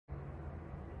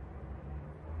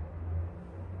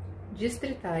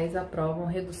Distritais aprovam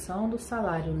redução do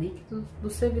salário líquido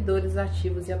dos servidores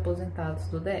ativos e aposentados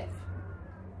do DF.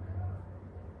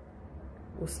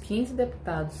 Os 15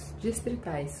 deputados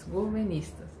distritais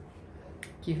governistas,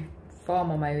 que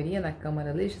formam a maioria na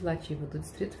Câmara Legislativa do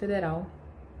Distrito Federal,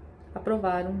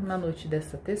 aprovaram na noite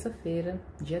desta terça-feira,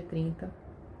 dia 30,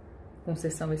 com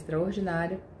sessão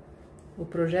extraordinária, o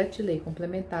Projeto de Lei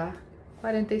Complementar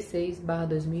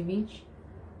 46/2020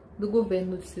 do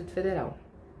Governo do Distrito Federal,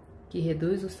 que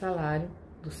reduz o salário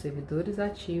dos servidores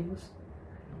ativos,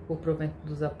 o provento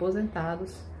dos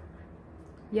aposentados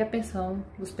e a pensão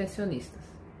dos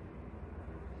pensionistas.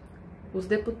 Os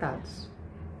deputados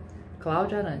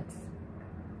Cláudio Abrantes,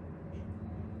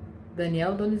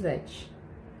 Daniel Donizete,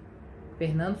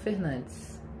 Fernando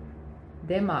Fernandes,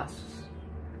 Demassos,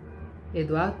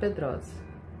 Eduardo Pedrosa,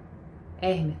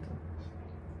 Hermeton,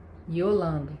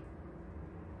 Yolando,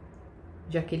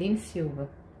 Jaqueline Silva,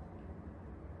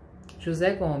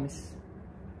 José Gomes,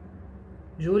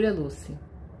 Júlia Lucy,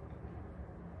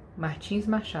 Martins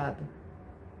Machado,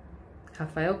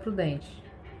 Rafael Prudente,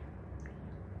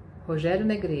 Robério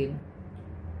Negreiros,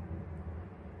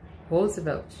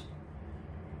 Roosevelt,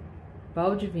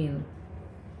 Valdivino,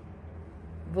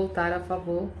 votaram a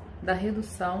favor da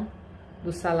redução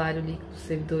do salário líquido dos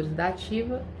servidores da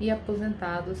ativa e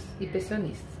aposentados e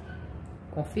pensionistas.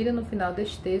 Confira no final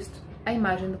deste texto a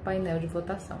imagem do painel de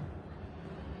votação.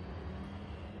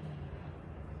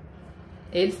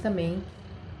 Eles também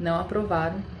não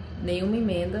aprovaram nenhuma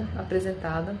emenda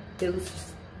apresentada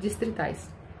pelos distritais,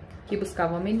 que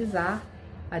buscavam amenizar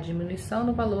a diminuição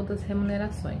no valor das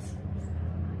remunerações.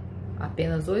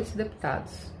 Apenas 8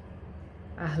 deputados: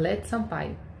 Arlete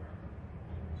Sampaio,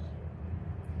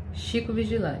 Chico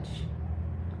Vigilante,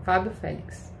 Fábio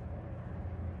Félix,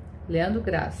 Leandro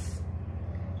Graça,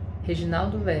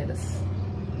 Reginaldo Veras,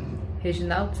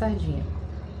 Reginaldo Sardinha,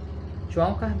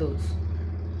 João Cardoso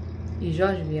e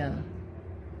Jorge Viana,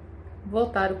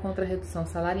 votaram contra a redução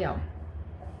salarial.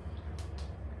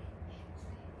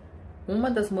 Uma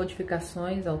das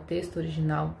modificações ao texto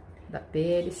original da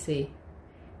PLC,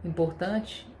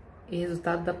 importante e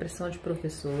resultado da pressão de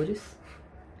professores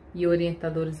e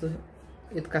orientadores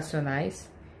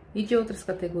educacionais e de outras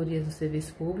categorias do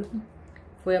serviço público,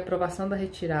 foi a aprovação da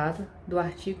retirada do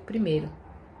artigo 1º,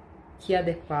 que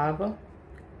adequava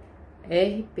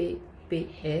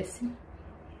RPPS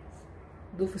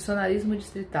do funcionalismo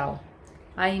distrital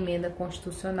à emenda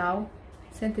constitucional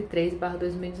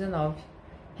 103/2019,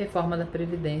 reforma da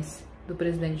Previdência do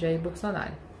presidente Jair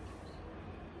Bolsonaro,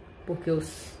 porque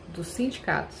os dos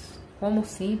sindicatos, como o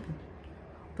Simples,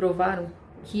 provaram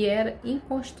que era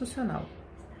inconstitucional.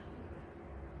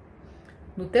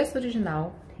 No texto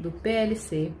original do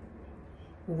PLC,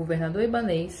 o governador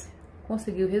ibanês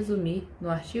conseguiu resumir no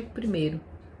artigo 1º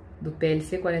do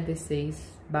PLC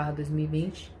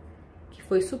 46/2020, que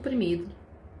foi suprimido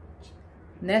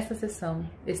nesta sessão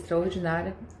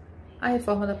extraordinária, a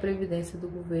reforma da Previdência do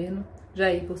governo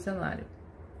Jair Bolsonaro.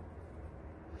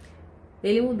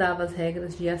 Ele mudava as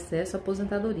regras de acesso à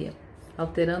aposentadoria,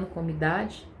 alterando como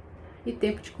idade e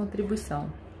tempo de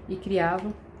contribuição, e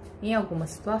criava, em algumas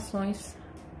situações,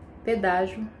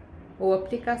 pedágio ou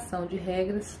aplicação de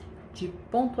regras de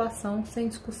pontuação sem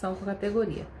discussão com a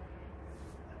categoria.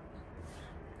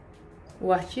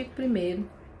 O artigo 1º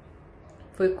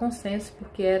foi consenso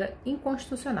porque era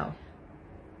inconstitucional,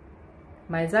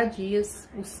 mas há dias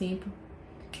o Simples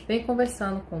vem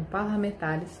conversando com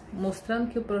parlamentares,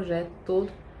 mostrando que o projeto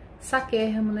todo saqueia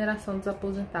a remuneração dos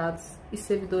aposentados e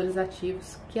servidores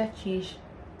ativos, que atinge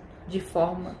de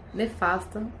forma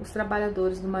nefasta os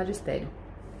trabalhadores do magistério,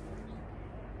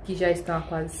 que já estão há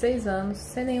quase 6 anos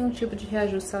sem nenhum tipo de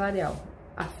reajuste salarial,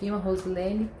 afirma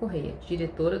Rosilene Correia,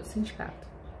 diretora do sindicato.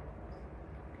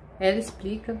 Ela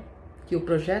explica que o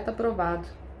projeto aprovado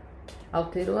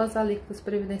alterou as alíquotas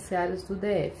previdenciárias do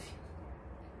DF.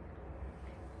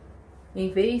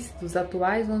 Em vez dos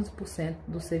atuais 11%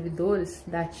 dos servidores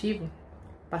da ativa,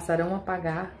 passarão a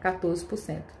pagar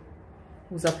 14%.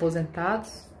 Os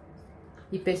aposentados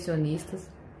e pensionistas,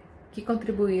 que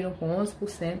contribuíram com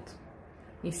 11%,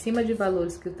 em cima de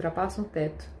valores que ultrapassam o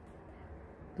teto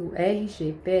do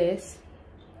RGPS,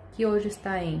 que hoje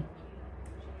está em R$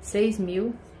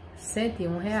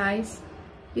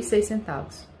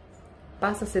 6.101,06,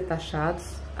 passa a ser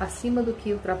taxados acima do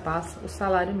que ultrapassa o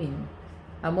salário mínimo.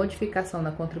 A modificação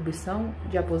na contribuição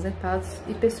de aposentados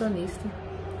e pensionistas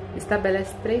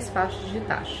estabelece 3 faixas de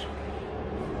taxa.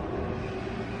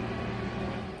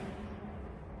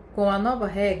 Com a nova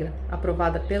regra,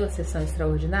 aprovada pela sessão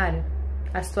extraordinária,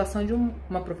 a situação de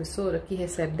uma professora que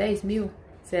recebe 10 mil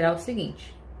será o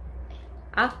seguinte: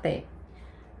 até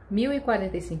R$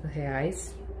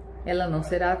 1.045, ela não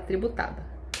será tributada.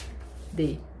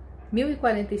 De R$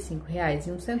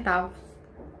 1.045,01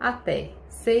 até R$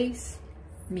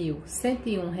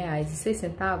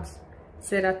 6.101,06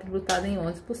 será tributada em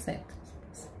 11%.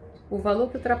 O valor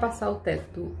que ultrapassar o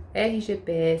teto do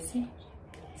RGPS, R$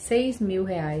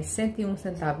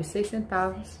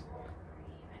 6.101,06,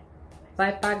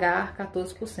 vai pagar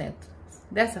 14%.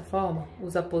 Dessa forma,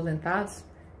 os aposentados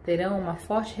terão uma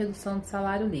forte redução de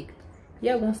salário líquido e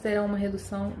alguns terão uma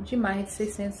redução de mais de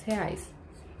R$ 600,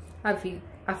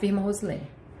 afirma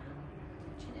Rosilene.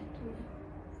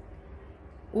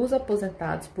 Os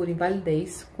aposentados por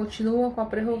invalidez continuam com a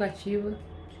prerrogativa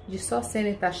de só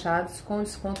serem taxados com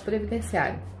desconto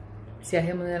previdenciário, se a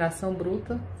remuneração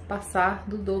bruta passar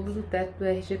do dobro do teto do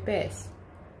RGPS.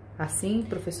 Assim,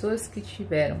 professores que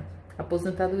tiveram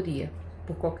aposentadoria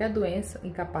por qualquer doença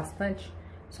incapacitante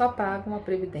só pagam a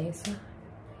previdência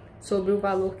sobre o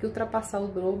valor que ultrapassar o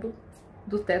dobro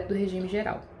do teto do regime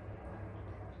geral.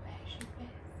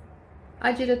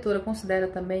 A diretora considera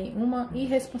também uma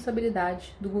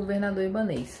irresponsabilidade do governador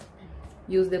ibanês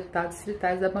e os deputados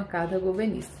distritais da bancada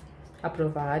governista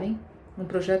aprovarem um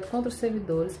projeto contra os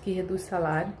servidores que reduz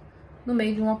salário no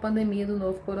meio de uma pandemia do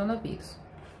novo coronavírus.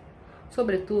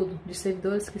 Sobretudo, de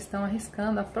servidores que estão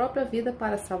arriscando a própria vida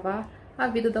para salvar a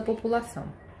vida da população.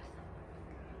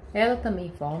 Ela também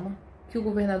informa que o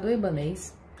governador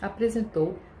ibanês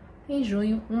apresentou em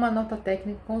junho uma nota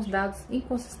técnica com os dados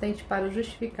inconsistentes para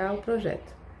justificar o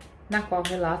projeto, na qual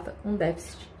relata um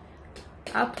déficit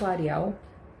atuarial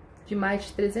de mais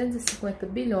de 350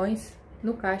 bilhões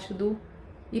no caixa do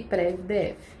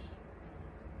IPREV-DF.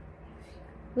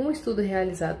 Um estudo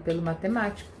realizado pelo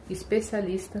matemático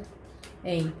especialista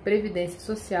em Previdência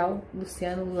Social,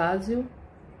 Luciano Lazio,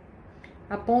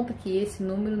 aponta que esse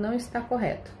número não está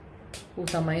correto. O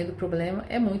tamanho do problema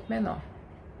é muito menor.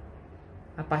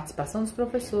 A participação dos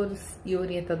professores e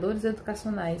orientadores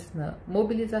educacionais na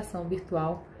mobilização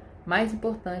virtual, mais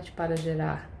importante para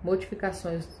gerar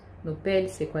modificações no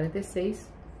PLC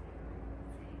 46,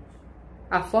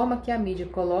 a forma que a mídia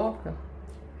coloca,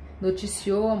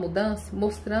 noticiou a mudança,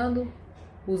 mostrando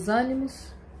os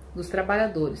ânimos dos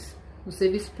trabalhadores. O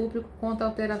serviço público contra a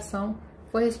alteração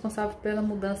foi responsável pela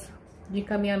mudança de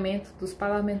encaminhamento dos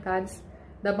parlamentares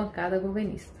da bancada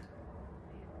governista.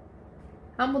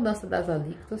 A mudança das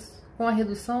alíquotas, com a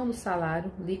redução do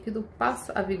salário líquido,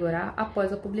 passa a vigorar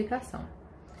após a publicação.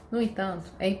 No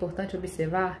entanto, é importante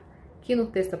observar que no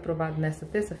texto aprovado nesta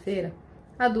terça-feira,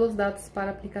 há duas datas para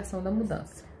a aplicação da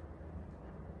mudança.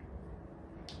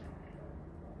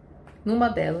 Numa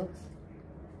delas,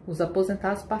 os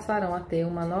aposentados passarão a ter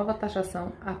uma nova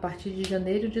taxação a partir de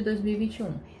janeiro de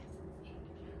 2021.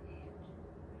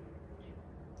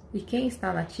 E quem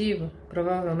está na ativa,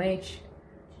 provavelmente,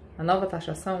 a nova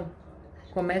taxação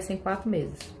começa em 4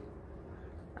 meses,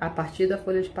 a partir da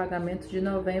folha de pagamento de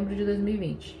novembro de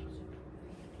 2020,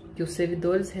 que os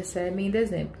servidores recebem em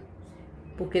dezembro,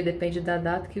 porque depende da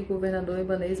data que o governador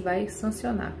ibanês vai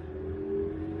sancionar.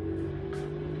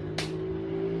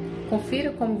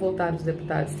 Confira como votaram os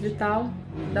deputados distrital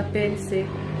da PLC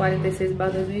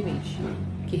 46/2020,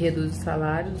 que reduz o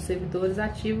salário dos servidores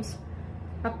ativos,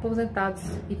 aposentados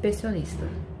e pensionistas.